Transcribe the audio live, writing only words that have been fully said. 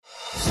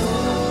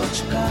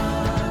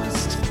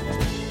Sochcast.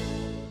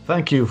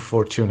 Thank you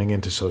for tuning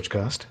into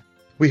Sochcast.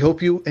 We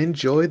hope you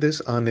enjoy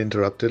this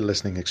uninterrupted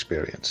listening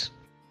experience.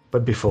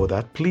 But before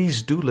that,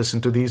 please do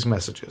listen to these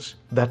messages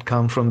that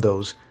come from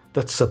those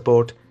that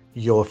support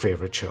your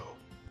favorite show.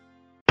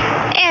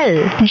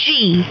 LGBTIQA.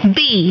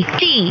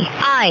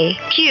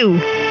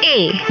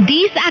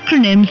 These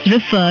acronyms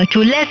refer to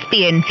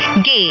lesbian,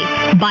 gay,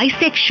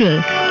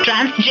 bisexual,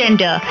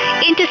 transgender,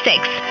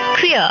 intersex,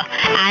 queer,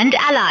 and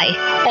ally,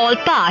 all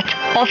part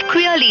of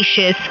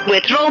Queerlicious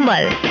with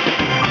Romal.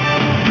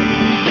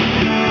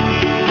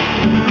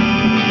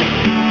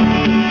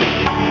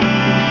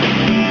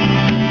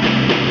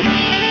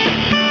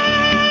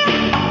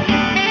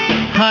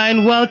 Hi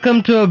and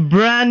welcome to a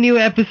brand new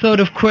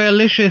episode of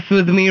Queerlicious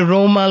with me,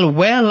 Romal.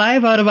 We're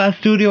live out of our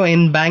studio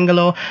in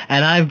Bangalore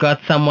and I've got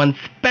someone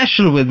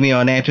special with me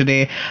on air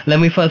today. Let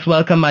me first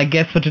welcome my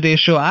guest for today's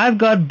show. I've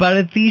got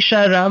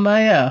Bharatisha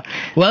Ramaya.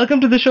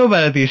 Welcome to the show,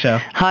 Bharatisha.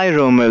 Hi,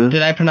 Romal.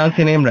 Did I pronounce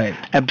your name right?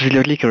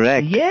 Absolutely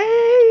correct. Yay!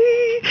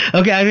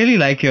 Okay, I really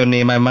like your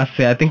name, I must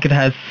say. I think it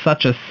has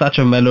such a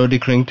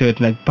melodic ring to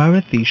it, like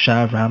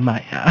Bharatisha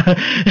Ramaya.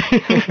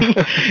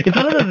 It's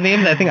one of those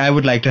names I think I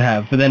would like to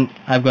have, but then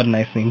I've got a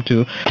nice name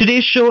too.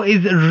 Today's show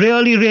is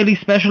really, really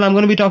special. I'm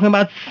going to be talking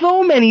about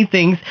so many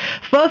things.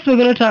 First, we're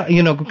going to talk,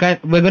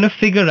 we're going to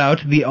figure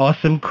out the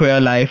awesome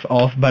queer life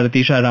of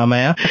Bharatisha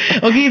Ramaya.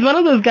 Okay, he's one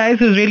of those guys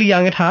who's really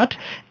young at heart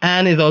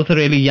and is also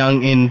really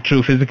young in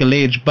true physical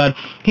age, but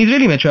he's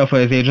really mature for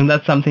his age, and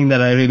that's something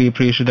that I really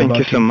appreciate about him.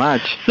 Thank you so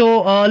much.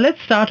 So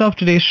let's start off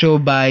today's show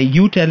by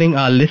you telling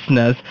our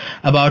listeners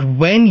about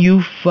when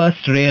you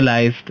first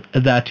realized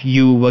that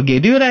you were gay.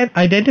 Do you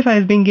identify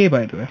as being gay,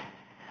 by the way?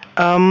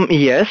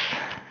 Yes.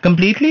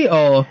 Completely,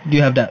 or do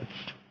you have doubts?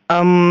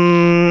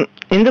 In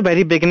the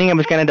very beginning, I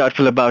was kind of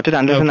doubtful about it,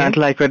 unless and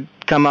until I could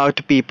come out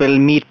to people,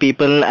 meet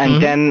people,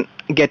 and then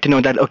get to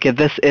know that, okay,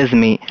 this is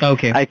me.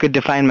 Okay. I could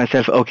define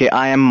myself, okay,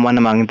 I am one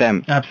among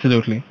them.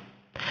 Absolutely.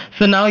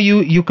 So now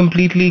you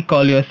completely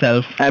call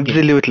yourself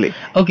Absolutely. gay.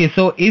 Okay,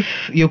 so if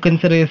you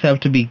consider yourself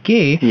to be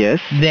gay,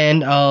 Yes.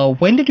 then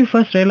when did you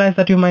first realize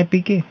that you might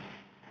be gay?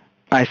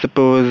 I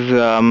suppose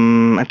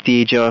at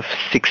the age of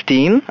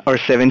 16 or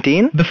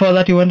 17. Before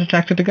that you weren't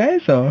attracted to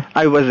guys, or?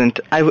 I wasn't.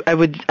 I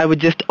would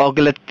just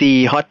ogle at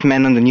the hot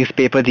men on the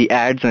newspaper, the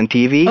ads on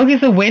TV. Okay,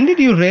 so when did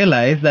you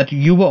realize that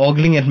you were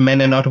ogling at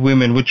men and not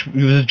women, which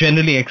was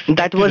generally expected?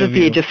 That was at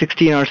the age of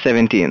 16 or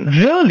 17.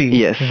 Really?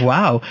 Yes.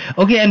 Wow.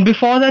 Okay, and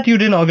before that you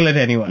didn't ogle at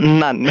anyone?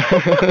 None.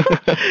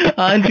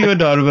 Aren't you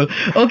adorable?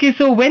 Okay,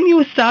 so when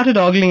you started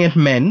ogling at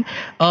men,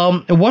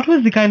 what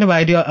was the kind of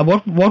idea,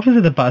 what was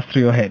it that passed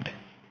through your head?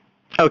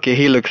 Okay,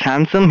 he looks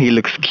handsome, he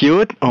looks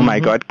cute. Oh my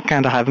god,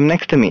 can't I have him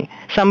next to me?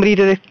 Somebody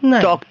to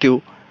talk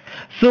to.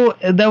 So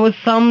there was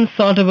some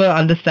sort of a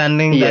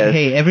understanding that, Yes.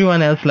 hey,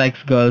 everyone else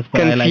likes girls,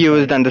 but I like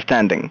Confused guys.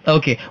 understanding.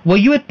 Okay. Were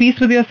you at peace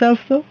with yourself,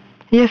 though?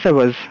 Yes, I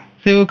was.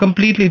 So you were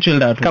completely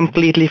chilled out with it?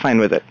 Completely fine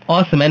with it.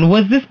 Awesome. And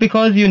was this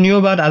because you knew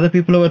about other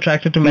people who were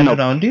attracted to men Nope.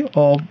 around you?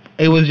 Or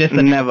it was just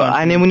that Never.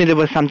 I never knew there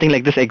was something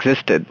like this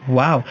existed.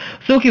 Wow.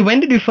 So, okay,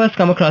 when did you first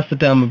come across the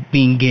term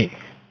being gay?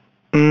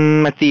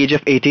 At the age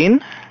of 18.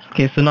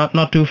 Okay, so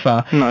not too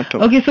far. Not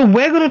too. Okay, so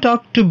we're going to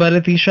talk to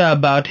Bharatisha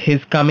about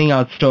his coming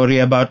out story,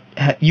 about...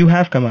 You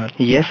have come out.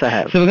 Yes, I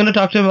have. So we're going to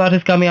talk to him about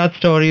his coming out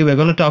story, we're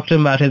going to talk to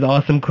him about his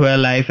awesome queer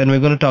life, and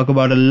we're going to talk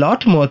about a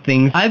lot more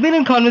things. I've been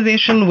in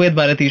conversation with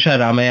Bharatisha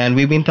Ramaya, and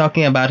we've been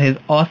talking about his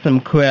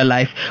awesome queer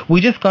life.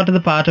 We just got to the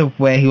part of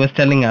where he was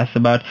telling us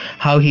about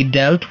how he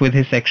dealt with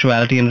his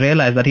sexuality and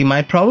realized that he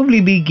might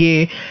probably be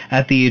gay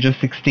at the age of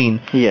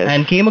 16. Yes.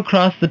 And came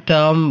across the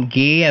term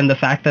gay and the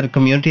fact that a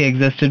community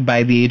existed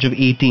by the age of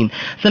 18.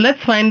 So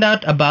let's find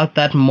out about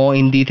that more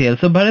in detail.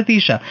 So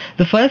Bharatisha,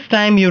 the first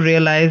time you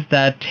realized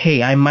that,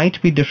 hey, I might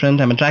be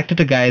different, I'm attracted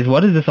to guys,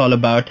 what is this all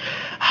about?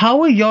 How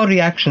were your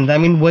reactions? I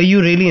mean, were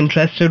you really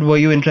interested? Were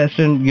you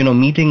interested in,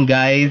 meeting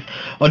guys?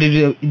 Or did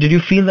you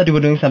feel that you were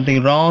doing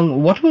something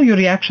wrong? What were your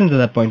reactions at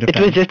that point of It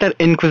time? was just that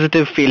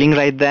inquisitive feeling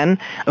right then.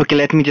 Okay,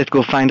 let me just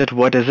go find out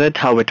what is it,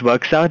 how it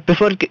works out.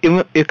 Before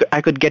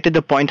I could get to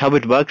the point how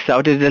it works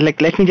out, it's just like,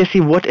 let me just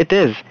see what it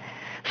is.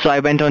 So I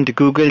went on to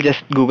Google, just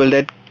Googled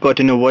it, got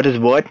to know what is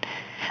what.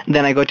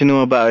 Then I got to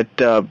know about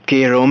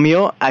Gay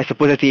Romeo. I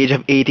suppose at the age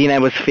of 18 I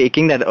was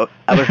faking that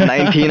I was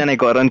 19 and I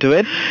got onto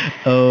it.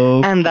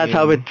 Okay. And that's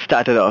how it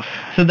started off.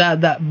 So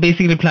that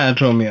basically Planet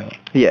Romeo.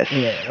 Yes.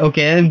 Yeah.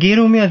 Okay, and Gay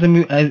Romeo,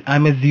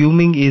 I'm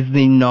assuming, is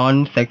the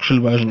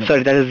non-sexual version of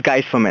Sorry, that is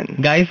Guys for Men.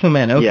 Guys for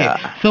Men, okay.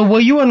 Yeah. So were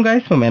you on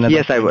Guys for Men at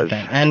Yes, that I point was. in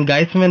time? And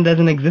Guys for Men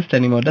doesn't exist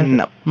anymore, does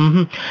No. it?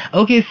 Mm-hmm.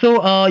 Okay,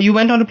 so you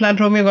went on to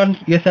Planet Romeo,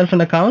 got yourself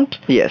an account?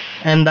 Yes.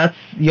 And that's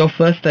your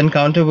first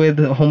encounter with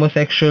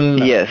homosexual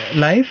Yes.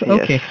 life?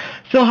 Yes. Okay.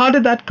 So how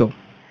did that go?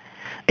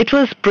 It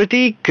was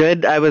pretty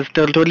good. I was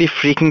totally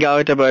freaking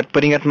out about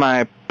putting out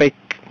my pic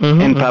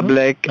in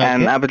public,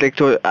 and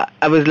Okay.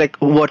 I was like,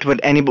 what would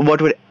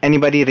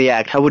anybody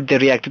react? How would they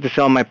react if they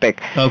saw my pic?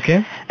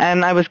 Okay.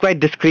 And I was quite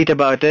discreet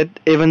about it,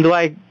 even though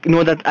I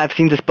know that I've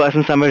seen this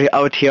person somewhere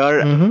out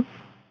here.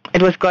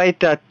 it was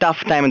quite a tough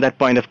time at that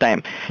point of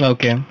time.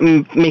 Okay.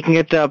 Making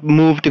it a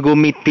move to go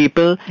meet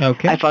people,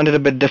 Okay. I found it a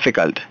bit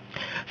difficult.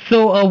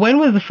 So when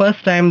was the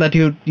first time that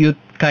you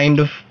kind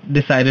of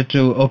decided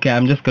to, okay,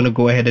 I'm just going to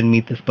go ahead and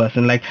meet this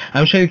person? Like,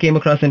 I'm sure you came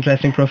across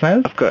interesting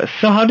profiles. Of course.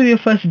 So how did your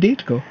first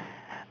date go?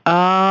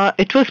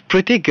 It was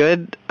pretty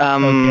good.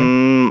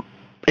 Okay.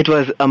 It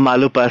was a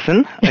Malu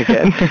person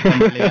again. A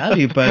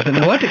Malayali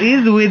person. What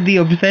is with the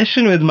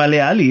obsession with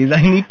Malayalis?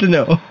 I need to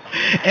know.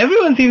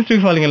 Everyone seems to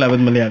be falling in love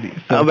with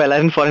Malayalis. So. Well, I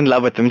didn't fall in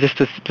love with him. It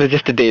was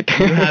just a date.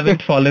 You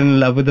haven't fallen in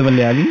love with the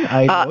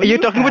Malayali? You're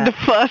talking about the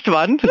first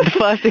one, the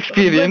first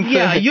experience. But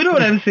yeah, you know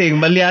what I'm saying.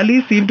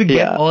 Malayalis seem to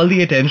get all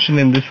the attention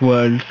in this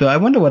world. So I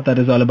wonder what that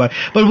is all about.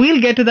 But we'll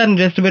get to that in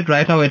just a bit.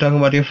 Right now we're talking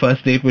about your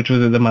first date, which was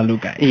with the Malu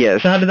guy.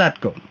 Yes. So how did that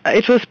go?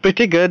 It was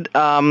pretty good.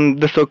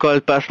 The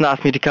so-called person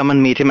asked me to come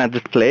and meet him at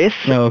this place.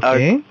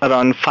 Okay.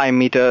 Around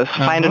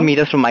 500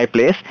 meters from my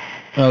place.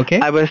 Okay.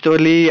 I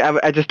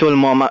just told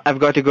mom, I've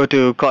got to go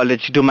to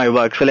college, do my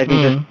work, so let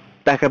me just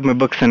pack up my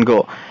books and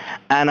go.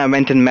 And I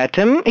went and met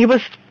him. He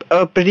was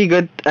a pretty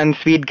good and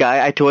sweet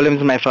guy. I told him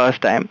it's my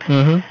first time.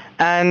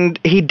 And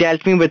he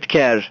dealt me with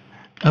care.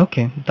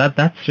 Okay,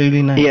 that's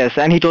really nice. Yes,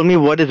 and he told me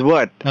what is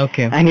what.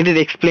 Okay. And he did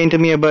explain to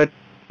me about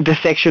the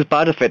sexual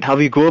part of it, how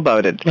we go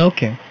about it.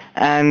 Okay.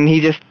 And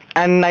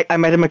I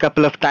met him a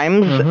couple of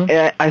times.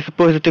 I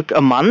suppose it took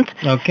a month.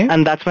 Okay.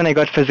 And that's when I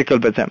got physical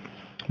with him.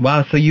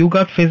 Wow, so you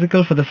got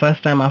physical for the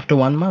first time after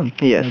 1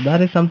 month. Yes. So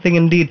that is something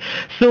indeed.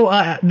 So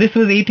this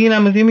was 18,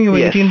 I'm assuming you were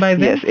 18 by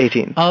then? Yes,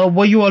 18.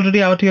 Were you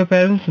already out to your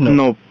parents? No.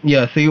 No.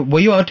 Yeah, so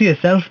were you out to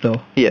yourself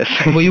though? Yes.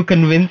 Were you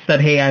convinced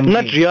that, hey, I'm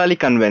Not gay? really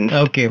convinced.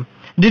 Okay.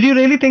 Did you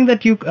really think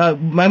that you, I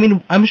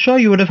mean, I'm sure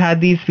you would have had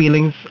these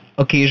feelings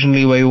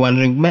occasionally where you're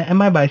wondering,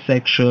 am I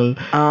bisexual?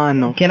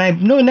 No.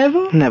 No,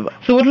 never? Never.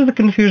 So what was the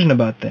confusion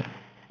about that?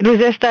 It was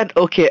just that,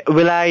 okay,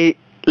 will I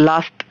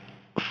last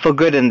for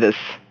good in this?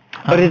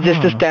 Or is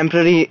this this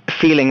temporary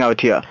feeling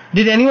out here?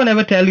 Did anyone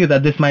ever tell you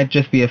that this might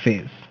just be a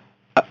phase?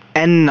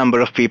 N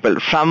number of people,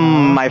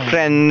 from my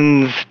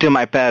friends to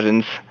my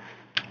parents.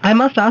 I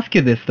must ask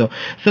you this though.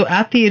 So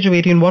at the age of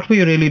 18, what were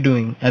you really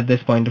doing at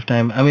this point of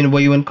time? I mean, were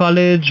you in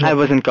college? I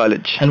was in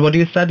college. And what do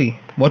you study?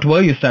 What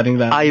were you studying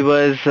then? I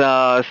was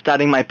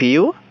studying my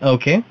PU.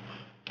 Okay.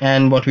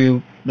 And what were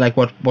you, like,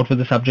 what were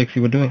the subjects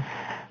you were doing?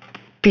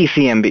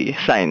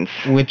 PCMB, science.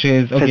 Which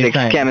is, okay, Physics,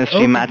 science.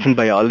 chemistry, maths and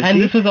biology. And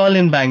this was all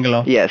in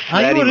Bangalore? Yes, Are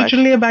you very much.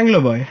 originally a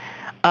Bangalore boy?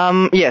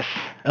 Yes.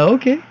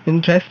 Okay,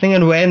 interesting.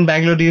 And where in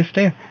Bangalore do you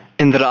stay?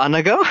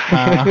 Indranagar.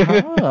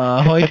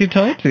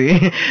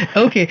 Hoity-toity.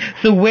 Okay,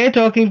 so we're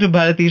talking to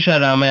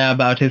Bharatisha Ramaya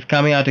about his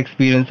coming out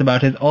experience,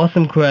 about his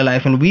awesome queer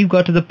life, and we've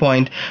got to the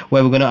point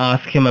where we're going to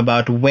ask him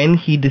about when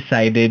he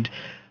decided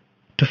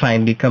to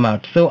finally come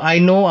out. So I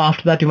know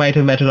after that you might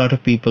have met a lot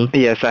of people.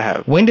 Yes, I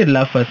have. When did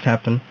love first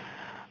happen?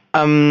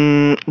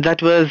 That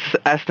was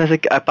as soon as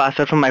I passed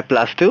out from my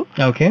plus 2.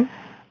 Okay.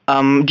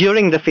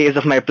 During the phase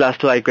of my plus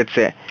 2, I could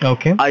say.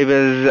 Okay. I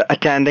was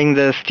attending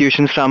the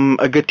tuitions from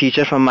a good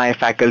teacher from my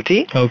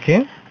faculty.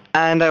 Okay.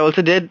 And I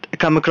also did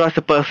come across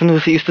a person who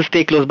used to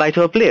stay close by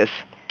to a place.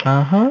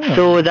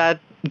 So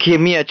that gave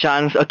me a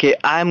chance, okay,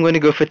 I'm going to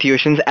go for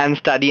tuitions and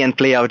study and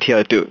play out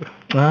here too.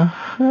 So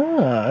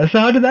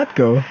how did that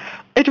go?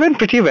 It went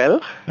pretty well.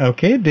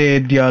 Okay,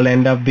 did y'all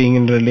end up being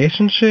in a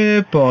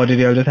relationship or did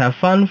y'all just have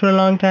fun for a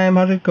long time?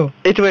 How did it go?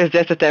 It was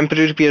just a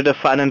temporary period of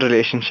fun and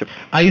relationship.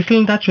 Are you still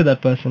in touch with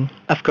that person?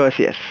 Of course,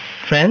 yes.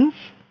 Friends?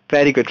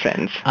 Very good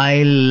friends.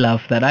 I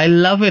love that. I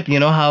love it, you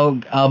know,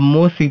 how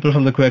most people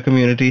from the queer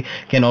community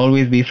can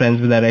always be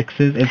friends with their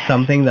exes. It's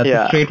something that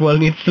the straight world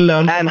needs to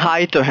learn. And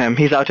hi to him.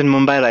 He's out in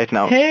Mumbai right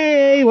now.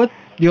 Hey, what?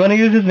 Do you want to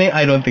use his name?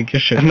 I don't think you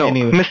should. No,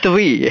 anyway. Mr.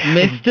 V.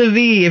 Mr.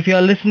 V, if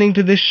you're listening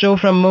to this show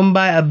from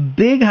Mumbai, a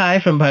big hi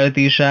from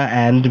Bharatisha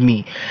and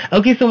me.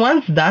 Okay, so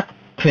once that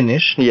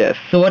finished, yes.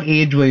 So what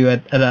age were you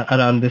at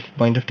around this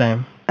point of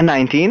time?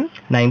 19.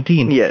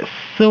 19? Yes.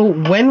 So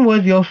when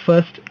was your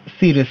first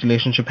serious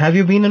relationship? Have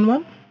you been in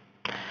one?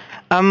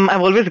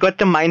 I've always got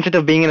the mindset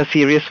of being in a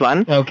serious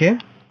one. Okay.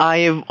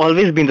 I've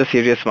always been the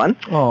serious one.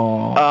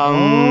 Oh.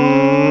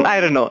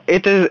 I don't know.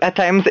 It is at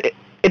times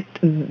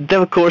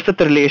the course of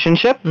the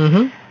relationship.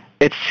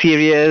 It's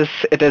serious.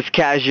 It is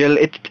casual.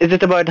 It's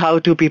just about how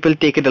two people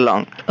take it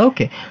along.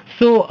 Okay.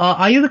 So,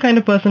 are you the kind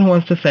of person who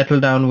wants to settle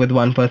down with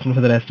one person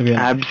for the rest of your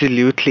life?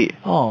 Absolutely.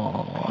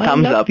 Oh,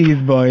 thumbs up. These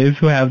boys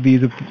who have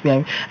these,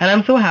 and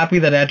I'm so happy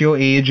that at your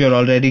age you're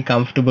already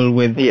comfortable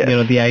with you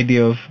know, the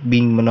idea of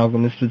being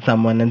monogamous with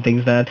someone and things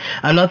like that.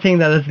 I'm not saying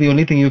that that's the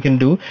only thing you can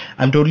do.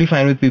 I'm totally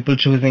fine with people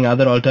choosing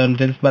other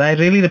alternatives, but I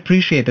really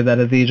appreciated that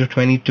at the age of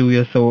 22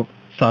 you're so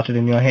sorted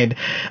in your head.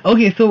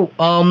 Okay, so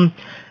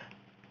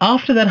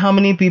after that, how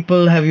many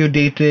people have you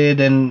dated,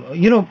 and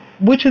you know,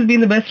 which has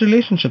been the best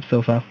relationship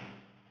so far?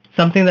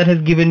 Something that has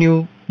given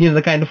you, you know,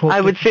 the kind of hope. I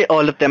would say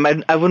all of them.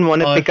 I wouldn't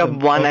want to pick up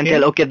one and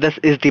tell, okay, this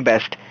is the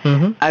best.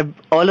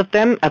 All of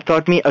them have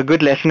taught me a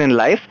good lesson in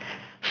life.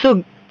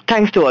 So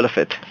thanks to all of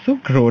it. So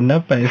grown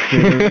up, I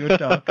say. You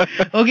talk.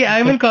 Okay,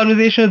 I'm in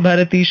conversation with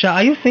Bharatisha.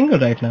 Are you single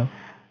right now?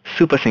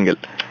 Super single.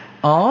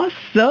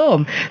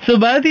 Awesome. So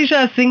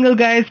Bharatisha, single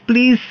guys,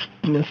 please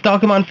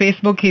stalk him on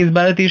Facebook. He's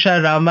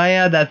Bharatisha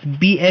Ramaya. That's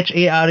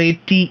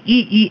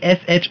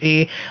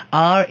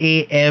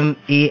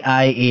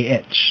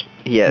BHARATEESHARAMAIAH.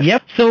 Yes.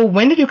 Yep. So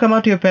when did you come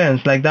out to your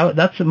parents? Like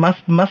that's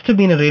must have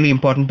been a really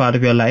important part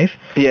of your life.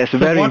 Yes, So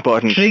very what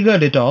important.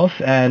 triggered it off,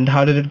 and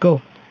how did it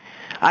go?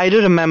 I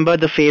do remember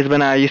the phase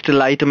when I used to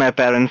lie to my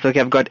parents. Okay,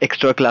 I've got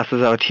extra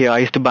classes out here. I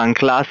used to bunk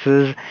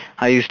classes.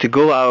 I used to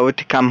go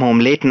out, come home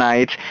late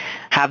nights,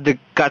 have the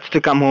guts to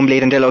come home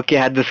late and tell, okay,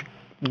 I had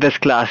this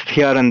class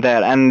here and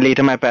there. And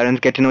later my parents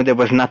get to know there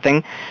was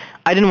nothing.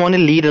 I didn't want to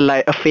lead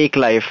a fake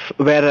life,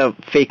 wear a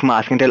fake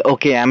mask and tell,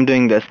 okay, I'm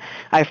doing this.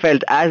 I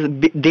felt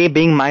they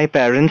being my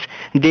parents,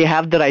 they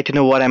have the right to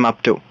know what I'm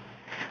up to.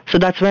 So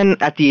that's when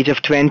at the age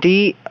of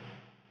 20,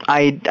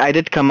 I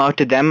did come out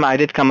to them. I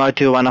did come out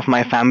to one of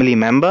my family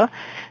member.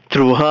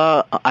 Through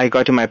her, I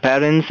got to my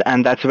parents,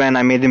 and that's when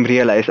I made them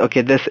realize,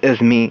 okay, this is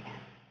me.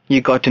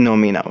 You got to know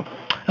me now.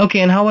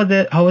 Okay, and how was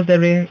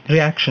their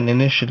reaction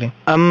initially?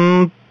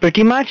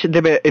 Pretty much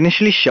they were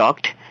initially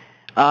shocked.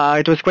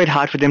 It was quite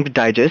hard for them to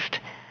digest.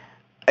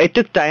 It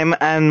took time,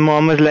 and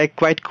mom was like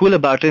quite cool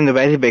about it in the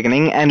very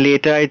beginning, and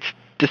later it's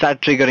to start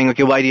triggering.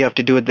 Okay, why do you have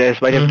to do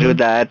this? Why do you have to do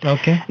that?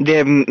 Okay.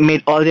 They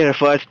made all their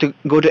efforts to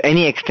go to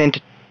any extent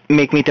to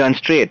make me turn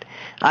straight.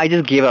 I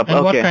just gave up. And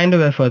okay. what kind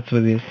of efforts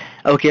were these?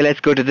 Okay, let's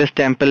go to this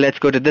temple, let's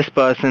go to this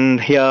person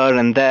here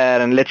and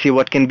there, and let's see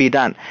what can be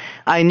done.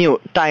 I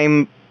knew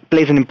time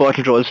plays an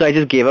important role, so I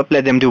just gave up,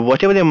 let them do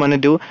whatever they want to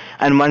do,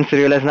 and once they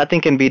realize nothing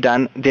can be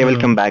done, they will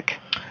come back.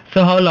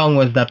 So how long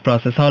was that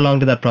process? How long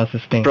did that process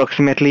take?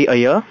 Approximately a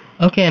year.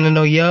 Okay, and in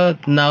a year,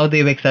 now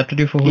they've accepted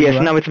you for who you are?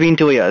 Yes, now it's been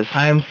 2 years.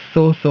 I am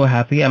so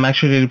happy. I'm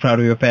actually really proud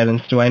of your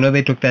parents too. I know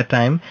they took their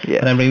time,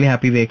 yes. but I'm really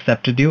happy they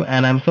accepted you,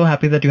 and I'm so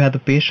happy that you had the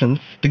patience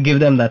to give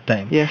them that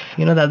time. Yes.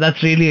 You know,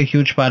 that's really a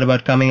huge part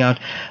about coming out.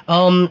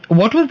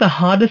 What was the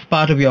hardest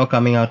part of your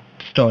coming out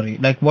story?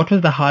 Like, what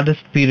was the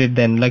hardest period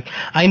then? Like,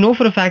 I know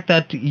for a fact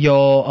that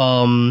your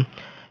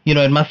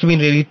it must have been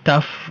really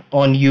tough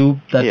on you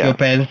that your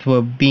parents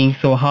were being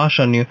so harsh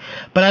on you.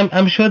 But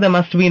I'm sure there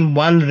must have been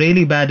one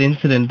really bad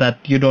incident that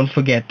you don't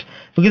forget.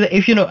 Because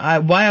if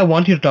why I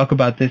want you to talk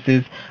about this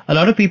is a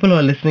lot of people who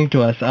are listening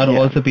to us are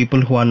also people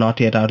who are not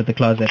yet out of the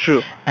closet.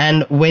 True.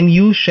 And when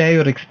you share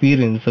your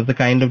experience of the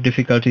kind of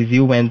difficulties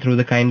you went through,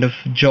 the kind of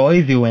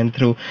joys you went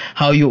through,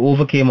 how you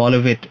overcame all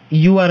of it,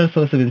 you are a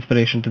source of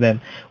inspiration to them.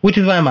 Which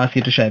is why I'm asking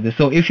you to share this.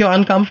 So if you're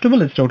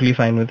uncomfortable, it's totally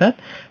fine with that.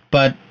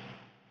 But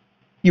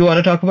you want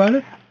to talk about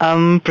it?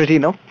 Pretty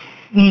no.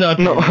 Not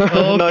no, really.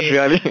 Okay. Not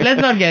really.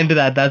 Let's not get into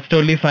that. That's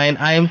totally fine.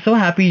 I am so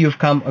happy you've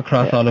come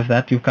across all of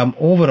that. You've come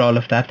over all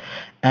of that.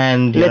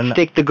 And let's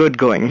take the good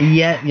going.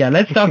 Yeah.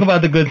 Let's talk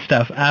about the good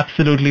stuff.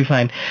 Absolutely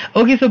fine.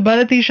 Okay, so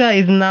Bharatisha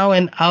is now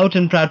an out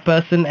and proud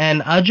person,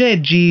 and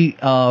Ajay G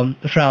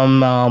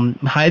from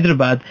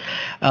Hyderabad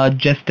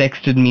just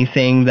texted me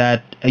saying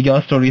that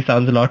your story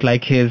sounds a lot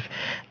like his.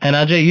 And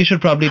Ajay, you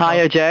should probably...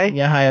 Hi, Ajay.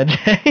 Yeah, hi,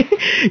 Ajay.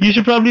 You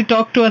should probably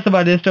talk to us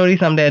about your story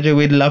someday, Ajay.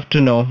 We'd love to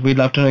know. We'd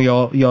love to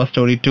know your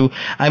story too.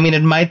 I mean,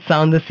 it might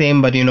sound the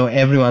same, but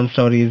everyone's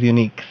story is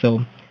unique.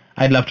 So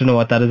I'd love to know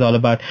what that is all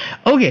about.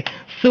 Okay,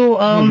 so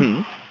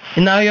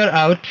now you're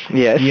out.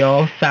 Yes.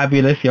 You're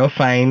fabulous. You're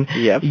fine.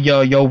 Yep.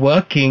 You're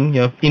working.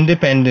 You're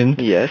independent.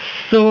 Yes.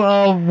 So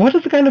what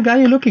is the kind of guy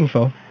you're looking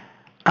for?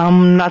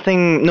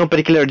 Nothing. No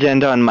particular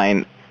agenda on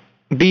mine.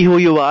 Be who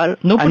you are.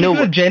 No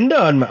particular gender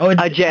on my...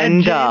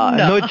 agenda.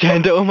 No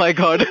gender. Oh my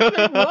god.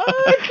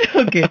 What?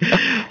 Okay.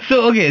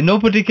 So, no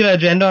particular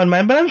agenda on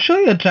mine, but I'm sure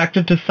you're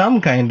attracted to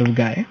some kind of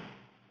guy.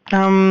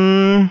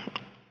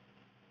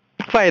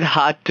 Quite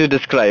hard to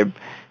describe.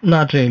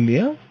 Not really,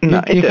 yeah?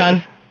 No, you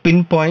can't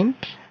pinpoint?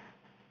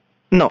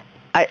 No.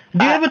 Do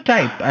you have a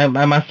type?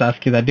 I must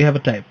ask you that. Do you have a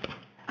type?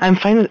 I'm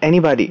fine with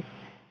anybody.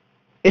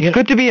 It's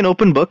good to be an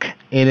open book.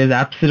 It is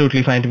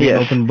absolutely fine to be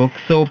an open book.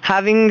 So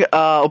having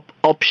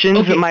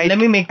options might... let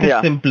me make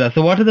this simpler.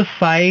 So what are the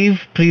 5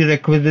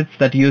 prerequisites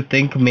that you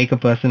think make a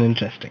person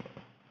interesting?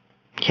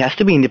 He has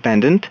to be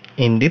independent.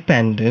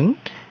 Independent.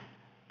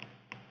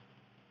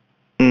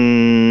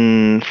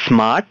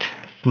 Smart.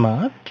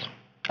 Smart.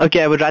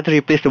 Okay, I would rather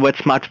replace the word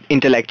smart with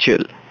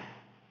intellectual.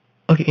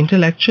 Okay,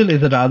 intellectual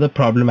is a rather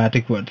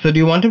problematic word. So do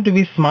you want him to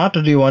be smart,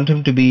 or do you want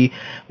him to be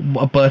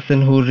a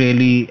person who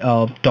really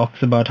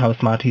talks about how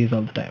smart he is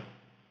all the time?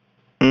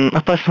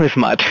 A person who is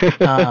smart.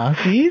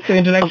 See? So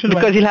intellectual...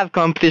 Because he'll have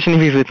competition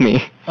if he's with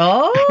me.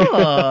 Oh,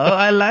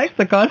 I like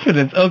the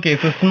confidence. Okay,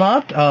 so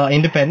smart,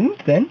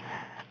 independent, then?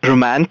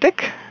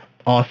 Romantic.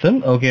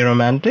 Awesome. Okay,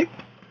 romantic.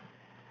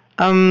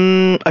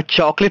 A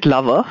chocolate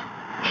lover.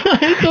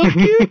 So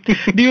cute.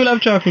 Do you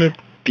love chocolate?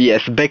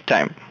 Yes, big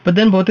time. But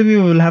then both of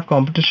you will have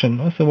competition.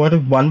 No? So what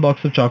if one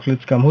box of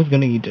chocolates come? Who's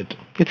going to eat it?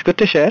 It's good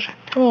to share.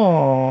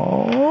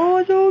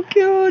 Oh, so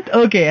cute.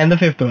 Okay, and the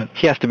 5th one?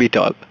 He has to be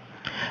tall.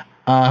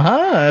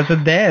 So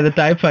there, the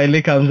type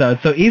finally comes out.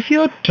 So if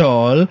you're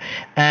tall,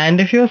 and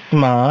if you're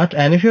smart,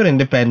 and if you're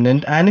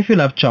independent, and if you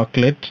love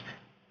chocolate,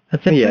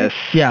 That's it. Yes.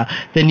 Yeah.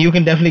 Then you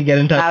can definitely get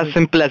in touch. As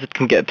simple as it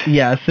can get.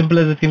 Yeah, as simple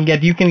as it can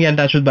get. You can get in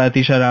touch with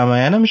Bharatisha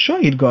Ramaya, and I'm sure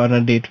he'd go on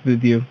a date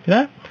with you.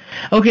 Yeah.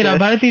 Okay, now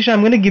Yes. Bharatisha, I'm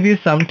going to give you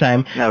some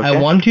time. Okay. I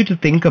want you to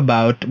think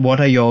about what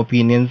are your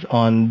opinions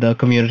on the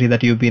community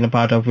that you've been a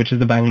part of, which is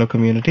the Bangalore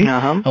community.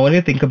 Uh-huh. I want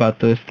you to think about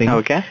those things.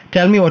 Okay.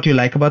 Tell me what you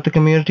like about the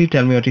community.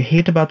 Tell me what you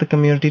hate about the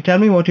community. Tell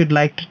me what you'd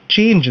like to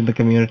change in the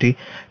community.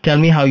 Tell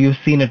me how you've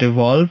seen it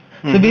evolve.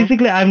 So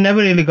basically, I've never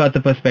really got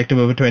the perspective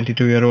of a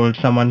 22-year-old,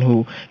 someone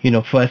who,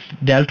 first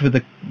dealt with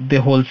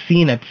the whole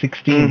scene at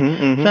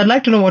 16. So I'd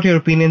like to know what your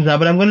opinions are,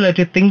 but I'm going to let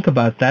you think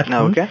about that.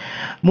 Okay.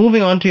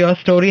 Moving on to your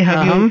story,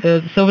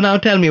 so now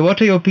tell me,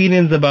 what are your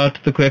opinions about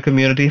the queer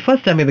community?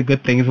 First, tell me the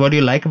good things. What do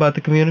you like about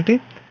the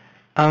community?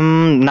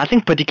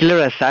 Nothing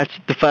particular as such.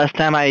 The first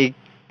time I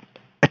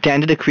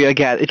attended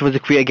it was a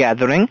queer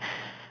gathering.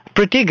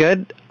 Pretty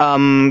good.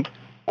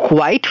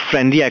 Quite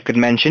friendly, I could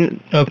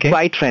mention. Okay.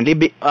 Quite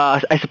friendly.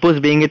 I suppose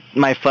being it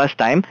my first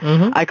time,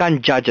 I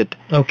can't judge it.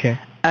 Okay.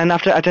 And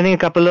after attending a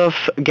couple of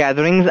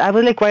gatherings, I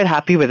was quite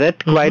happy with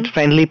it. Quite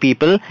friendly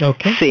people,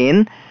 Okay.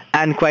 sane,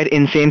 and quite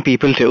insane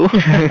people too.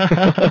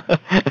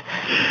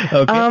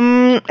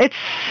 Okay.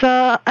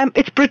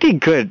 It's pretty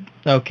good.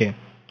 Okay.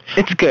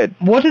 It's good.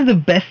 What is the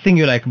best thing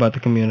you like about the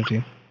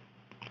community?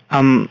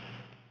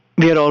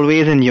 We are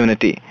always in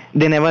unity.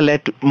 They never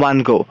let one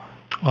go.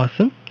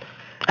 Awesome.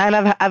 And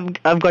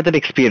I've got that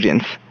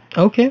experience.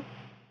 Okay.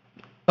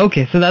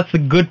 Okay, so that's the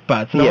good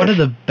parts. Now, what are Yes.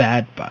 the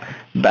bad parts?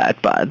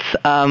 Bad parts.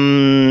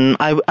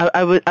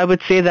 I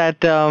would say that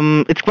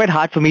it's quite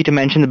hard for me to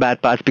mention the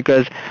bad parts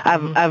because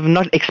I've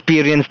not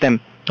experienced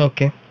them.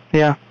 Okay.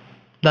 Yeah.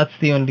 That's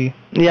the only...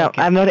 Yeah,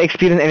 Okay. I've not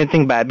experienced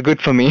anything bad.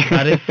 Good for me.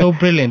 That is so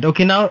brilliant.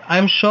 Okay, now,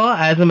 I'm sure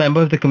as a member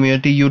of the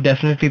community, you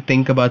definitely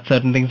think about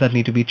certain things that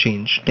need to be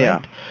changed. Right?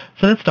 Yeah.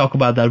 So let's talk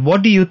about that.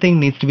 What do you think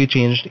needs to be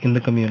changed in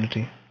the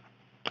community?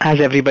 As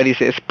everybody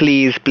says,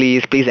 please,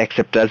 please, please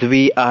accept us.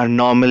 We are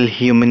normal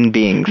human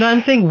beings. No,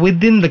 I'm saying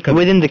within the community.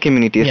 Within the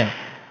communities. Yeah,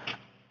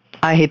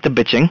 I hate the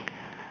bitching.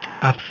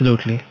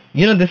 absolutely.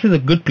 This is a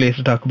good place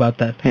to talk about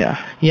that. Yeah.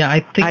 Yeah,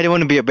 I think... I don't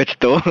want to be a bitch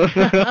though.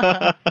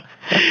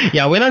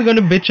 Yeah, we're not going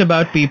to bitch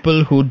about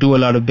people who do a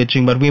lot of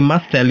bitching, but we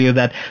must tell you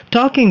that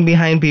talking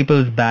behind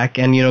people's back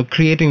and,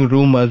 creating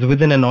rumors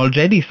within an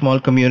already small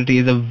community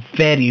is a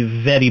very,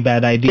 very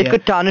bad idea. It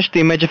could tarnish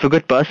the image of a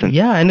good person.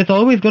 Yeah, and it's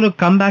always going to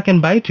come back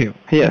and bite you.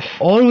 Yes.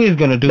 Always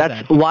going to do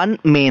That's that. one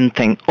main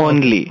thing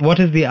only. What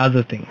is the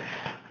other thing?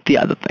 The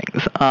other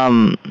things.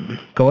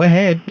 Go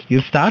ahead.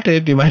 You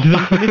started. You might as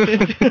well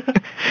finish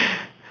it.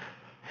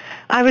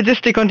 I would just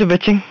stick on to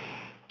bitching.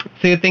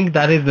 So you think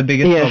that is the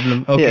biggest Yes,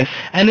 problem? Okay. yes.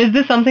 And is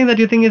this something that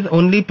you think is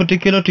only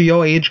particular to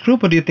your age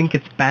group, or do you think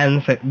it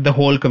spans the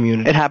whole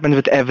community? It happens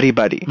with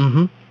everybody.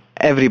 Mm-hmm.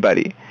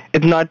 Everybody.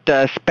 It's not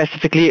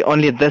specifically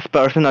only this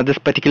person or this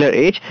particular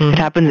age. Mhm. It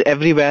happens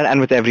everywhere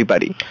and with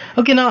everybody.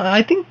 Okay, now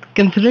I think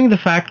considering the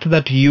fact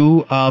that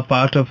you are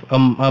part of a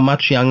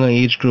much younger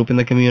age group in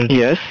the community,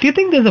 Yes. do you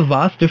think there's a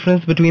vast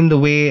difference between the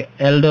way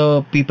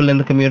elder people in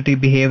the community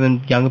behave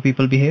and younger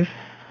people behave?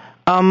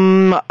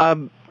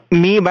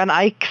 Me, when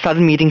I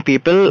started meeting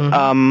people,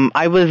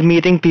 I was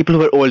meeting people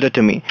who were older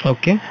to me.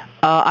 Okay.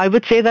 I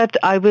would say that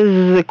I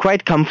was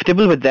quite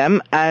comfortable with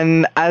them,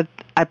 and at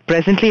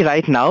presently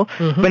right now,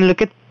 when I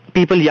look at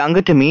people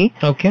younger to me,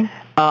 Okay.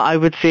 I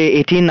would say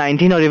 18,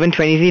 19, or even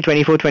 23,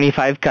 24,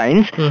 25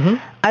 kinds,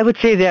 I would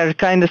say they are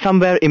kind of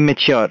somewhere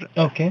immature.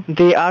 Okay.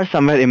 They are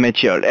somewhere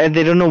immature, and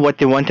they don't know what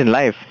they want in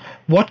life.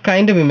 What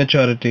kind of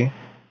immaturity?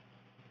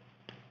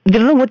 They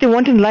don't know what they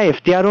want in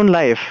life, their own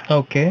life.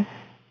 Okay.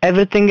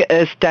 Everything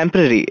is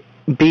temporary,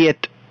 be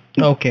it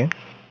Okay.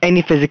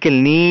 any physical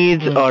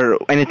needs or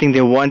anything they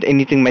want,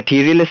 anything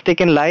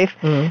materialistic in life.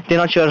 They're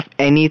not sure of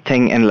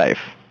anything in life.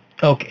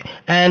 Okay.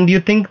 And you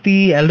think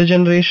the elder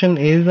generation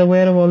is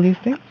aware of all these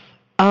things?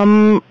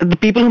 The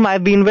people whom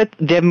I've been with,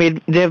 they've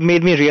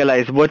made me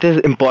realize what is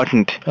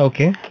important.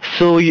 Okay.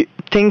 So you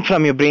think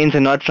from your brains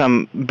and not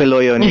from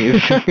below your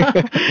knees.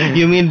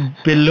 You mean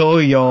below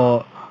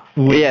your...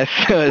 Yes,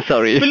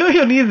 sorry. Below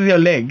your knees is your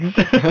legs.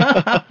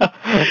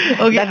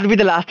 Okay. That would be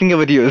the last thing I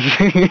would use.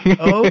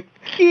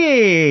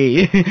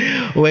 Okay.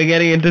 We're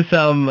getting into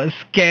some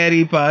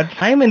scary parts.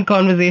 I'm in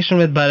conversation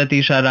with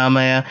Bharatisha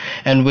Ramaya,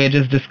 and we're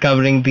just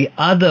discovering the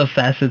other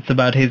facets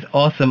about his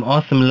awesome,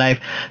 awesome life.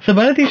 So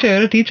Bharatisha,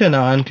 you're a teacher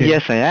now, aren't you?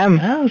 Yes, I am.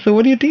 Ah, so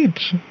what do you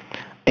teach?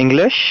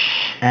 English.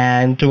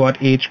 And to what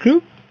age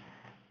group?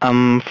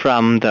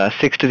 From the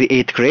 6th to the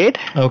 8th grade.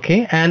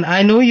 Okay. And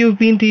I know you've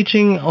been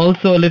teaching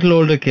also a little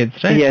older kids,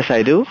 right? Yes,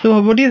 I do.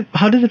 So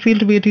how does it feel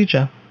to be a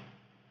teacher?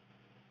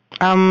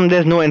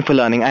 There's no end for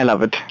learning. I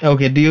love it.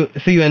 Okay.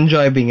 So you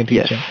enjoy being a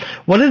teacher? Yes.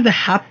 What is the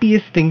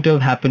happiest thing to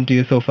have happened to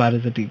you so far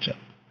as a teacher?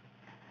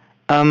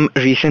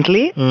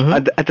 Recently,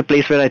 at the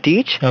place where I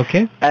teach,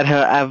 Okay.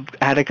 I've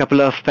had a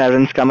couple of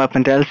parents come up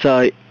and tell,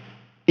 "So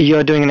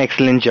you're doing an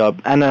excellent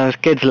job, and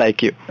kids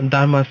like you."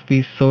 That must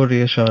be so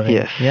reassuring.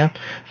 Yes. Yeah.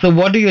 So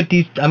what do you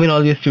teach? I mean,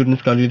 all your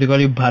students call you. They call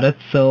you Bharat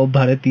sir,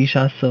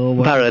 Bharatisha sir.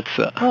 Bharat,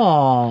 sir.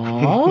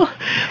 Aww.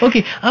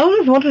 Okay. I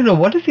always wanted to know,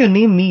 what does your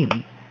name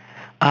mean?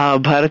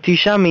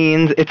 Bharatisha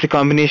means it's a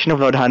combination of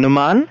Lord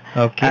Hanuman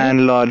Okay.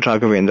 and Lord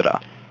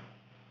Raghavendra.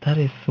 That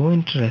is so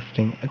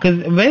interesting.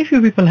 Because very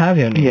few people have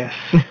your name. Yes.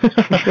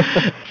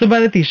 So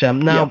Bharatisha,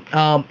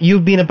 now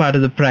you've been a part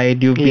of the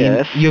Pride.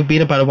 Yes. You've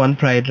been a part of one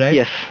Pride, right?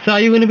 Yes. So are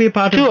you going to be a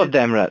part Two of of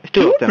them, right?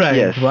 Two of them. Prides?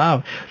 Yes.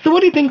 Wow. So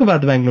what do you think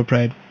about the Bangalore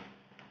Pride?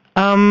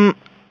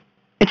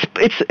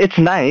 It's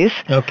nice.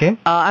 Okay.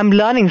 I'm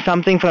learning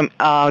something from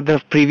the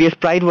previous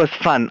Pride was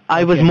fun.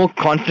 I was Okay. more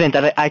confident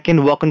that I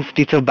can walk on the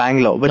streets of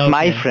Bangalore with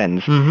my Okay.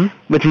 friends, Mm-hmm.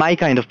 with my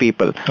kind of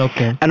people.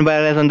 Okay. And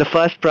whereas on the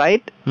first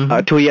Pride,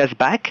 Mhm. 2 years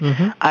back,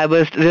 Mhm. I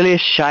was really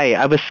shy.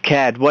 I was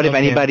scared. What if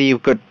Okay. anybody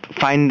could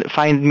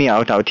find me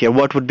out here?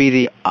 What would be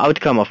the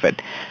outcome of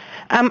it?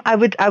 I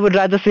would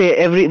rather say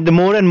the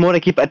more and more I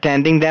keep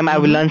attending them, I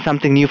will Mhm. learn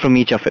something new from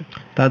each of it.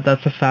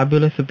 That's a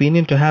fabulous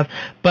opinion to have.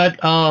 But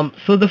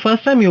so the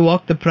first time you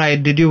walked the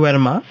Pride, did you wear a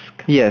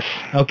mask? Yes.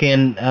 Okay,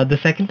 and the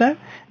second time?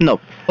 No.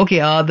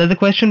 Okay, there's a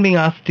question being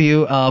asked to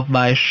you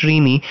by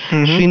Srini.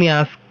 Mhm. Srini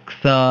asks,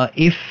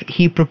 if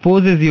he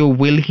proposes you,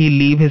 will he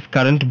leave his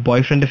current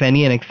boyfriend, if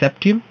any, and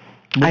accept you?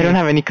 I don't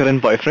have any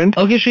current boyfriend.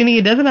 Okay, Srini,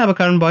 he doesn't have a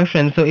current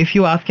boyfriend, so if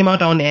you ask him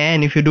out on air,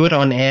 and if you do it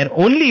on air,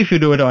 only if you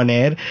do it on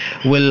air,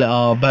 will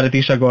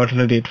Bharatisha go out on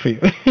a date for you,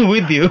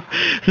 with you.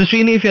 So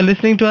Srini, if you're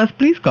listening to us,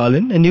 please call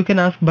in, and you can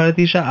ask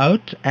Bharatisha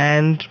out,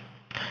 and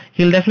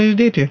he'll definitely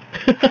date you.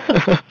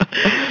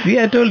 See,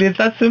 I told you, it's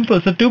that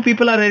simple. So two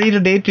people are ready to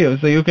date you,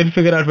 so you can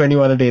figure out when you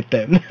want to date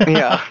them.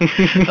 Yeah.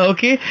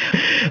 Okay.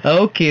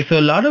 Okay, so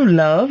a lot of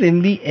love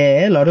in the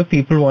air, a lot of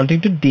people wanting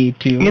to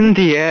date you. In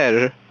the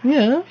air.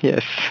 Yeah.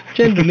 Yes.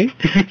 Generally.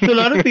 So a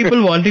lot of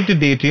people wanting to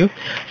date you.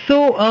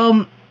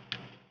 So,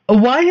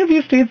 why have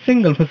you stayed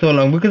single for so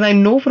long? Because I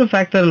know for a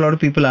fact that a lot of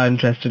people are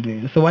interested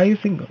in you. So why are you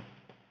single?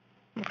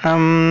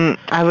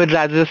 I would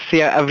rather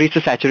say I've reached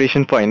a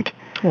saturation point.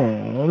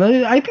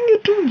 Oh, I think you're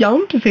too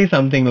young to say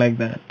something like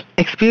that.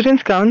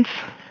 Experience counts.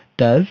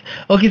 Does?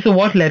 Okay, so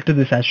what led to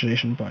the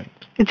saturation point?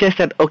 It's just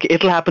that, okay,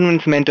 it'll happen when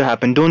it's meant to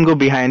happen. Don't go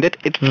behind it.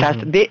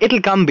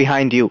 It'll come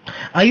behind you.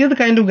 Are you the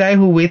kind of guy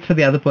who waits for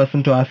the other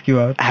person to ask you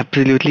out?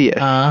 Absolutely, yes.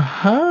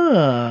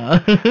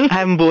 Aha.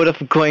 I'm bored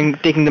of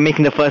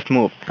making the first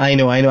move. I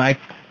know. I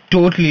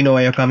totally know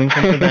where you're coming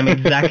from, because I'm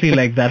exactly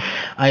like that.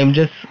 I'm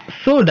just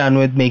so done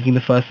with making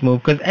the first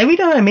move, because every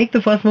time I make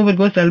the first move, it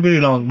goes terribly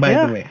wrong, by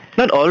the way.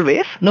 Not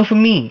always. No, for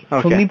me.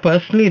 Okay. For me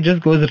personally, it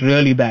just goes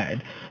really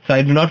bad. So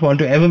I do not want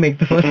to ever make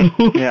the first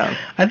move. Yeah.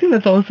 I think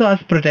that's also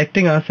us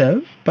protecting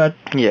ourselves, but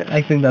Yes.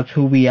 I think that's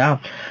who we are.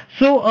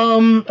 So,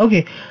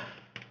 okay.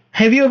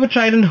 Have you ever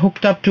tried and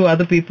hooked up to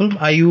other people?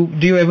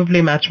 Do you ever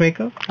play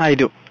matchmaker? I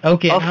do.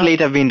 Okay. Of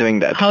late, I've been doing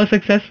that. How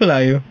successful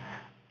are you?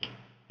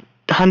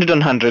 100 on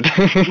 100.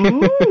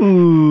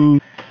 Ooh.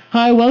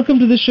 Hi, welcome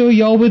to the show.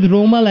 You're with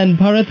Romal and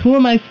Bharat. Who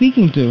am I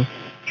speaking to?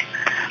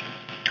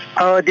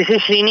 This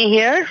is Srini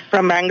here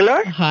from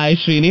Bangalore. Hi,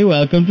 Srini.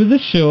 Welcome to the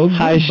show.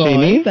 Hi, Good boy.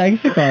 Srini.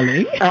 Thanks for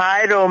calling.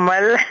 Hi,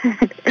 Romal.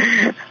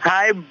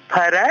 Hi,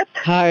 Bharat.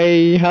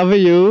 Hi, how are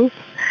you?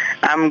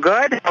 I'm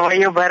good. How are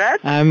you, Bharat?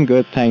 I'm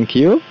good, thank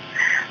you.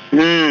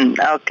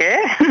 Okay.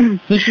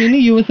 So,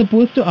 Srini, you were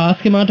supposed to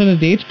ask him out on a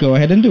date. Go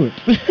ahead and do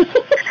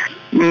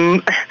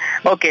it.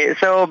 Okay,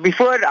 so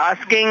before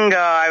asking,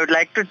 I would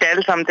like to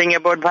tell something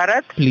about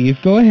Bharat. Please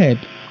go ahead.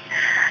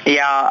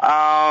 Yeah,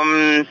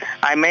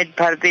 I met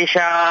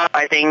Bharatisha,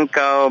 I think,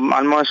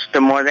 almost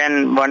more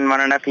than one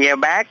and a half year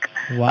back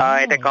Wow.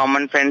 at a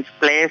common friend's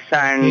place.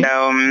 And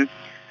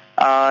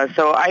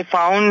so I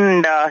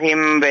found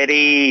him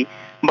very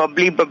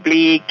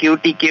bubbly,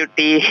 cutie.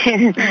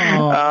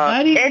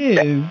 That he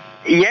is.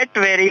 Yet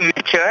very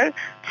mature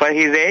for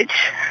his age.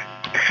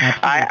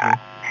 Absolutely.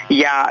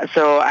 Yeah,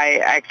 so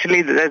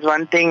there's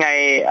one thing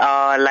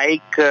I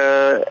like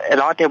a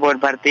lot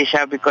about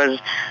Bharatisha, because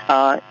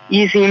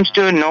he seems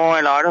to know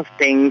a lot of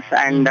things,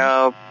 and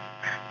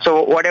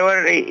so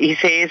whatever he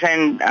says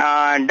and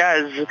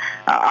does,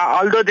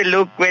 although they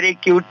look very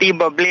cutie,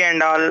 bubbly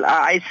and all,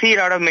 I see a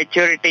lot of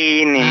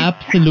maturity in him.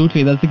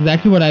 Absolutely. That's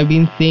exactly what I've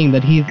been saying,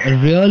 that he's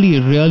really,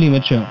 really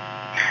mature.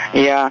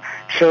 Yeah,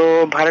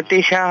 so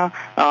Bharatisha,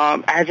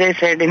 as I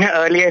said in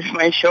earlier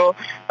my show,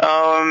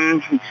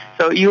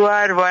 so you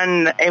are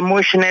one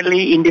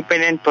emotionally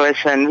independent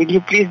person. Will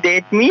you please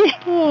date me?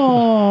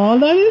 Oh,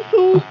 that is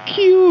so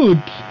cute.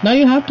 Now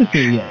you have to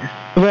say yes.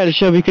 Well,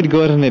 sure, we could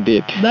go on a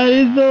date. That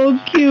is so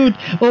cute.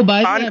 Oh,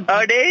 by the On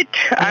way, a date?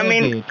 I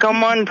mean, date.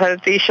 come on,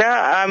 Bharatisha.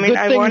 I mean, Good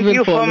I things want will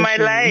you for follow, my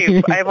Shri.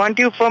 life. I want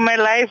you for my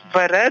life,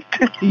 Bharat.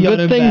 you're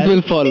Good things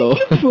will embarrassing. follow.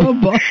 Poor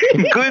boy.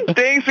 Good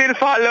things will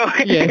follow.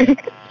 Yes.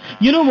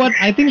 You know what?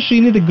 I think,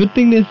 Srini, the good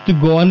thing is to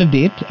go on a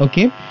date,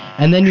 okay?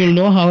 And then you'll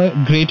know how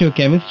great your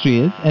chemistry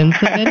is. And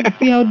so then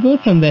see how it goes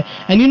from there.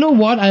 And you know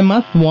what? I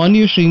must warn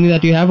you, Srini,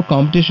 that you have a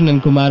competition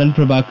in Kumar and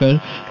Prabhakar,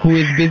 who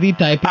is busy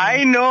typing.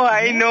 I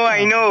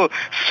know.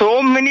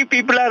 So many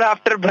people are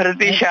after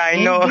Bharatisha, I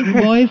And know.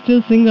 this boy is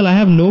still single. I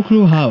have no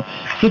clue how.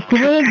 So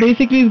Kumar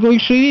basically is going,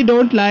 Srini,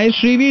 don't lie.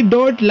 Srini,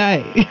 don't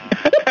lie.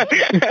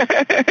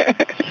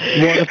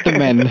 What of the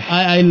men?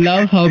 I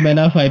love how men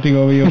are fighting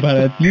over you,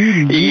 Bharat. You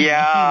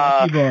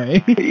Yeah. lucky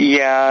boy.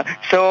 Yeah.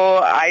 So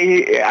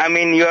I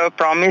mean, you have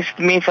promised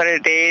me for a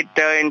date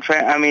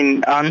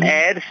on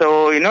air.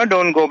 So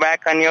don't go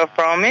back on your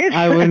promise.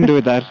 I wouldn't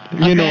do that.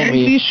 You know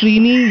Apparently, me.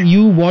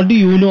 Srini, what do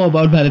you know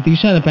about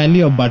Bharatisha? And apparently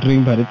you're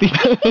buttering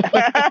Bharatisha.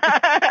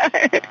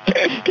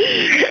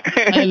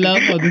 I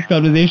love how this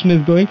conversation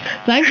is going.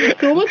 Thank you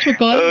so much for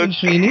calling,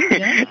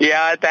 Srini.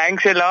 Yeah,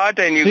 thanks a lot,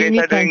 and you Srini,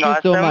 guys are doing thank you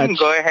so awesome. much.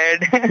 Go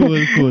ahead.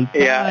 Cool.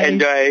 Yeah, Bye.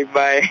 enjoy.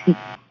 Bye.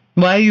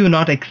 Why are you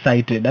not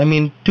excited? I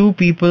mean, two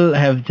people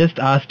have just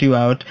asked you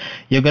out.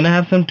 You're gonna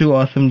have some two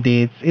awesome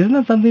dates. Isn't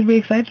that something to be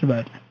excited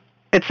about?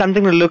 It's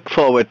something to look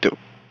forward to.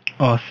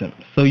 Awesome.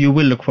 So you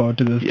will look forward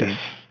to those Yes. dates.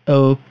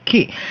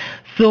 Okay.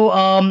 So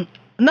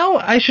now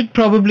I should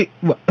probably.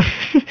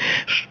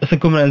 So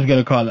Kumran is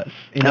gonna call us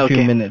in a few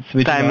Okay. minutes.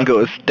 Which Time is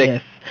goes.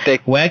 Yes.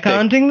 We're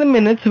counting the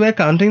minutes. We're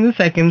counting the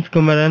seconds,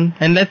 Kumaran,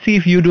 and let's see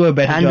if you do a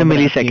better And job. the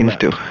at asking milliseconds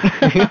too.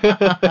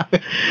 that.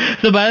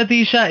 So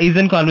Bharatisha is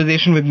in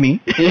conversation with me,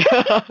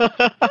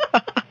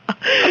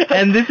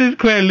 and this is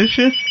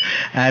Querlicious,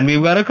 and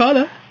we've got a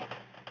caller.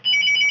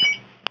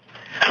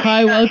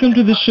 Hi, welcome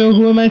to the show.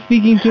 Who am I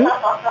speaking to?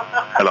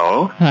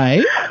 Hello. Hi.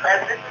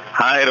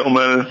 Hi,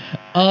 Romal.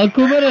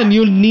 Kumaran,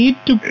 you'll need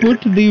to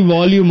put the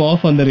volume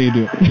off on the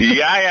radio.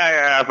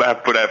 Yeah.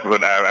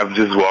 I've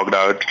just walked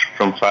out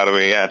from far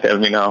away. Yeah, tell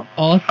me now.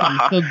 Awesome.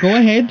 So go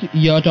ahead.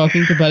 You're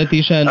talking to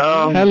Bharatisha. And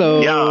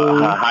Hello.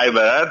 Yeah. Hi,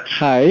 Bharat.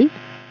 Hi.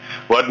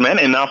 What, man?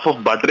 Enough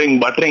of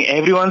buttering.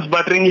 Everyone's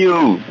buttering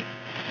you.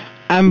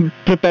 I'm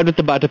prepared with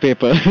the butter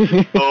paper.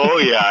 Oh,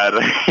 yeah.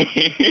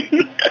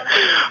 Right.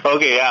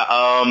 Okay, yeah.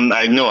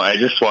 I know. I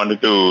just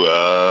wanted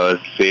to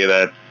say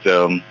that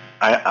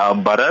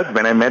Bharat,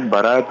 when I met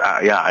Bharat,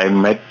 I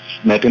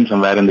met him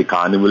somewhere in the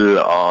carnival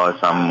or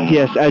some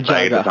Yes, at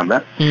ride or Jaga.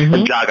 somewhere. Mhm. At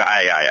Jaga,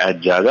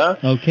 at Jaga.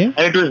 Okay. And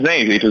it was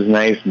nice. It was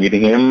nice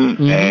meeting him,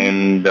 Mhm.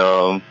 and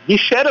we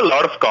shared a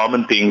lot of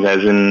common things,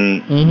 as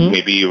in Mhm.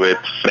 maybe with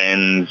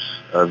friends.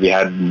 We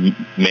had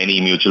many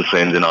mutual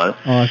friends and all.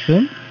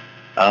 Awesome.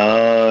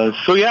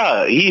 So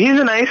yeah, he's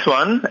a nice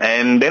one.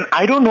 And then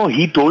I don't know.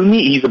 He told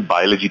me he's a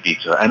biology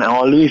teacher, and I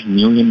always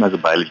knew him as a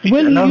biology teacher.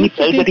 Well, and now he used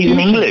to tells take that he's in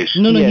tuitions. English.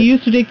 No, Yes. he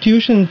used to take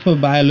tuitions for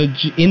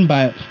biology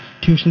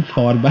tuitions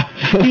for bio.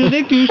 He used to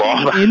take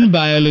tuitions in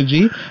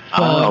biology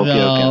for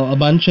Okay. a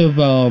bunch of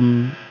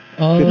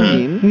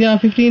 15?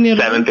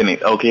 15-year-olds. 7th and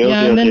 8th. Okay.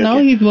 Yeah, and then okay. now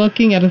he's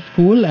working at a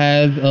school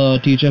as a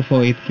teacher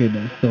for 8th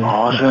graders. So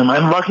Awesome.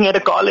 I'm working at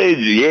a college.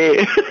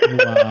 Yay.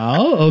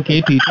 wow.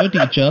 Okay,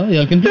 teacher.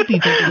 You can be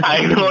teacher.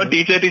 I know,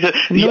 teacher. No,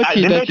 Didn't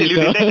I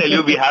teacher. tell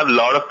you we have a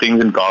lot of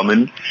things in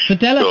common? So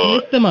tell us, So-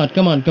 list them out.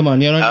 Come on.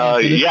 You're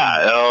not.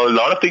 A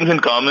lot of things in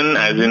common,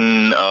 as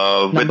in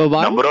with Number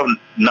one?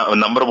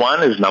 number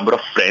one is number of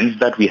friends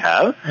that we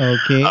have.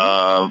 Okay.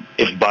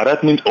 If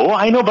Bharat means, oh,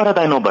 I know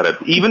Bharat.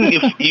 Even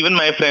if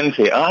my friends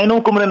say, I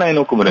know Kumaran.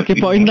 Okay,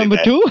 point number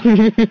two.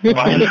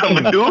 Point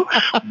number two,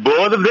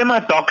 both of them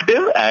are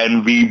talkative,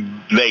 and we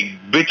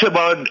bitch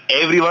about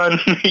everyone,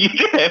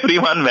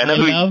 everyone I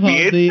whenever we love how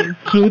meet. the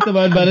truth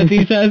about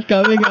Bharatisha is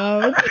coming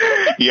out.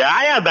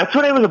 Yeah, that's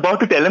what I was about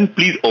to tell him.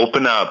 Please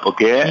open up,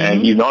 okay?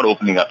 And he's not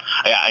opening up.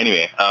 Yeah,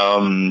 anyway,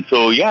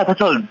 so yeah, that's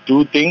all.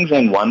 Two things,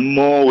 and one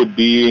more would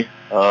be,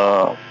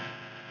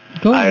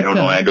 Go I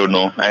ahead, don't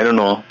know. Okay, I'm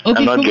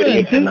not Kumaran,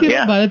 getting it. since you know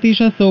Yeah.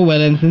 Bharatisha so well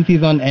and since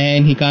he's on air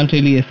and he can't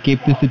really escape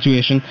this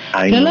situation,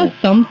 I tell know. us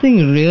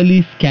something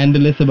really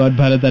scandalous about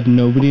Bharat that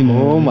nobody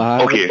knows. Oh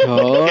my Okay.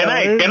 God. Can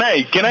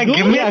I Go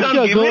give me ahead. some?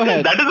 Sure, Give go me some.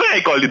 ahead. That is why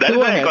I called you. That is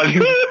Go why I ahead. called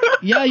you.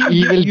 Yeah,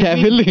 Evil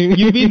devil.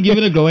 You've been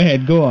given a go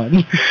ahead. Go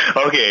on.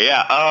 Okay,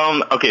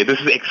 yeah. Okay, this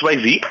is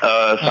XYZ.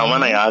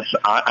 Someone I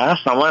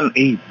asked someone,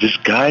 hey, this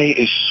guy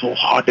is so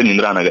hot in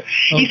Indranagar.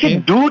 He Okay.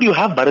 said, dude, you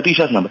have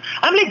Bharatisha's number.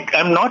 I'm like,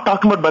 I'm not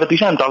talking about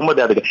Bharatisha, I'm talking about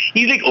the other guy.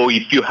 He's like, oh,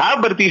 if you have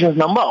Bharatisha's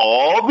number,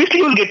 obviously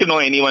you'll get to know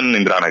anyone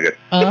in Indranagar.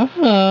 Uh-huh.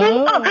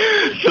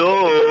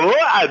 So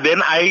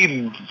then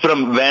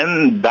from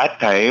when that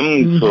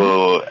time,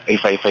 so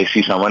if I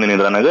see someone in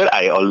Indranagar,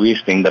 I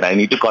always think that I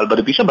need to call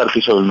Bharatisha.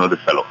 Bharatisha will know this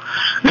fellow.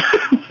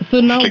 So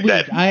now, Like wait,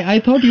 that. I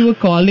thought you were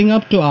calling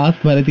up to ask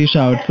Bharatisha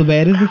out. So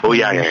where is this? Oh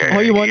yeah. Oh,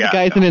 you want the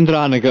guys in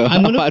Indranagar,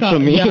 I'm gonna apart call-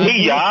 from me. yeah.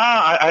 Hey,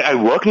 yeah, I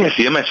work near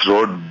CMS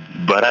Road,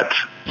 Bharat.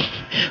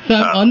 So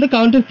on the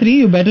count of 3,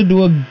 you better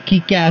do a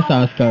kick-ass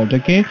ask out,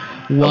 okay?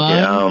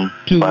 1,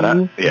 2,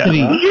 Bharat, yeah.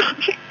 3.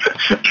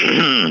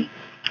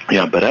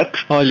 Yeah, Bharat.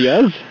 All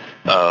yours.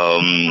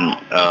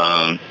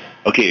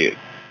 Okay.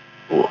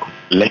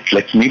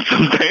 Let's meet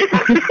sometime.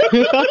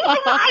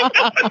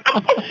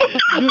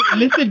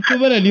 Listen,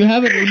 Kumaran, you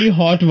have a really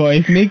hot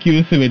voice. Make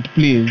use of it,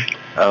 please.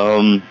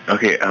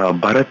 Okay,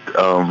 Bharat.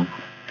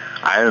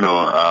 I don't know.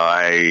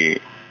 I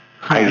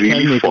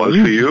really make fall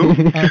it. for you.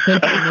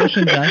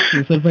 Self-promotion, Jack.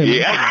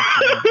 Yeah.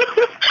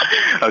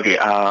 Okay.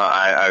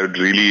 I would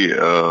really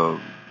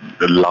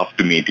love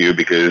to meet you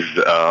because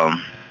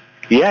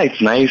yeah,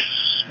 it's nice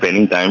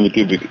spending time with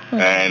you,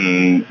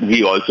 and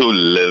we also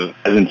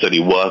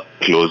work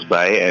close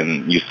by,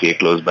 and you stay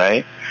close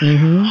by.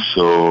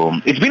 So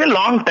it's been a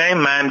long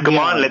time, man. Come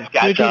on, let's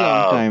catch pretty up.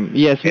 long time.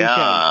 Yes, we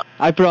can.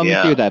 I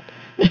promise you that.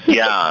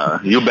 Yeah,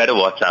 you better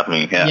WhatsApp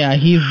me. Yeah,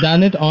 he's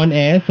done it on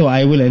air, so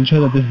I will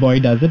ensure that this boy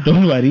does it.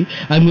 Don't worry.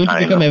 I'm going to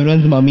become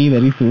everyone's mummy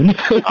very soon.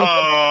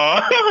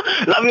 Oh,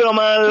 love you,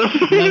 Amal.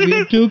 Love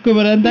you too,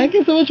 Kumaran. Thank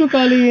you so much for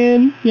calling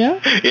in. Yeah?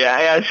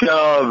 Yeah,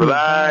 sure.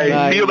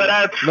 Bye. See you,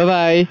 Bharat.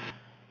 Bye-bye.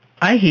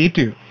 I hate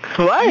you.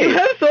 Why? You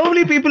have so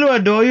many people who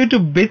adore you to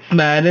bits,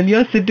 man, and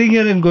you're sitting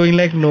here and going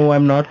like, no,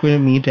 I'm not going to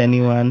meet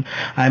anyone.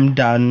 I'm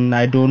done.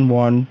 I don't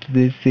want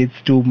this. It's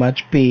too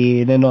much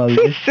pain and all this.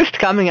 It's just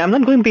coming. I'm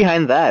not going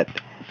behind that.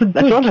 So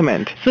That's good. what I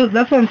meant. So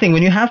that's what I'm saying.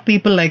 When you have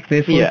people like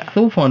this who are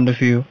so fond of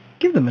you,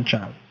 give them a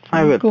chance.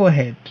 I will. Go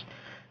ahead.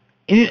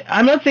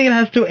 I'm not saying it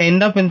has to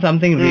end up in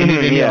something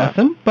really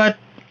awesome, but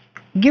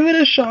give it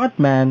a shot,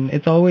 man.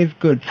 It's always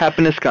good.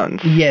 Happiness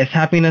counts. Yes,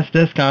 happiness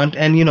does count.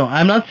 And,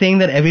 I'm not saying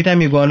that every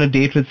time you go on a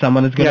date with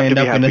someone, it's going to end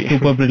up in a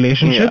superb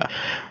relationship.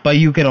 But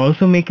you can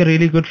also make a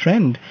really good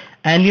friend.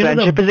 And,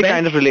 friendship is a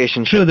kind of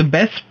relationship. True, the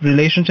best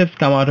relationships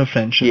come out of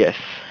friendship. Yes.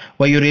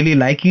 Where you really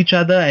like each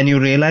other and you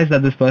realize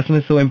that this person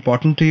is so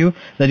important to you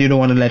that you don't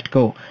want to let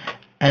go.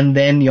 And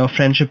then your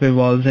friendship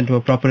evolves into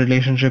a proper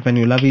relationship and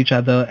you love each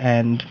other,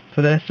 and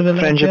for the rest of the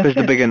life, friendship is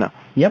the beginner.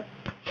 Yep.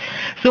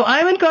 So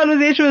I'm in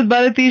conversation with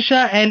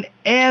Bharatisha, and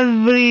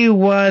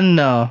everyone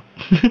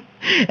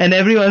and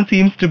everyone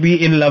seems to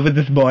be in love with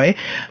this boy.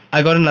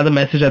 I got another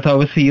message I thought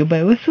was for you,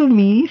 but it was for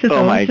me. So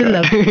my God.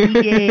 love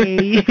me.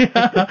 Yay.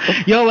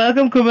 You're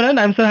welcome, Kumaran.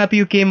 I'm so happy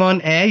you came on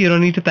air. You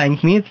don't need to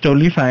thank me. It's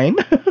totally fine.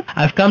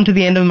 I've come to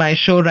the end of my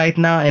show right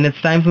now, and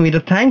it's time for me to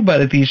thank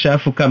Bharatisha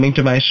for coming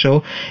to my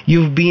show.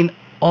 You've been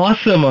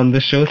awesome on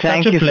the show.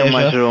 Thank Such a you pleasure. so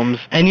much, Roms.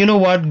 And you know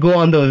what? Go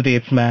on those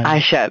dates, man.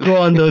 I shall. Go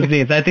on those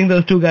dates. I think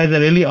those two guys are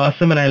really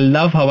awesome, and I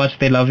love how much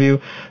they love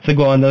you. So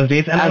go on those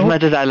dates. And as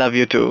much as I love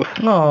you too.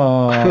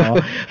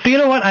 Aww. So you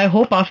know what? I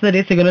hope after the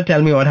dates you're going to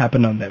tell me what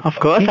happened on them. Of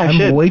course, okay? I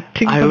should. I'm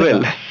waiting I for will.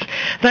 the calls.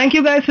 Thank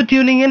you guys for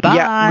tuning in. Bye.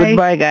 Yeah,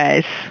 goodbye,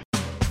 guys.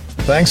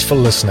 Thanks for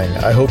listening.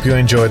 I hope you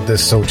enjoyed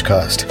this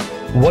Sochcast.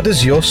 What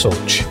is your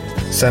Soch?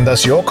 Send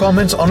us your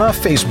comments on our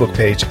Facebook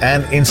page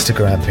and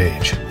Instagram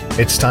page.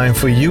 It's time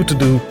for you to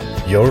do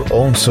your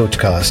own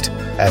Sochcast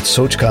at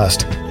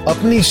Sochcast.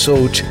 Apni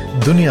Soch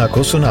Duniya ko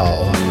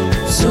sunao.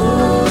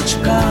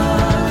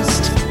 Sochcast.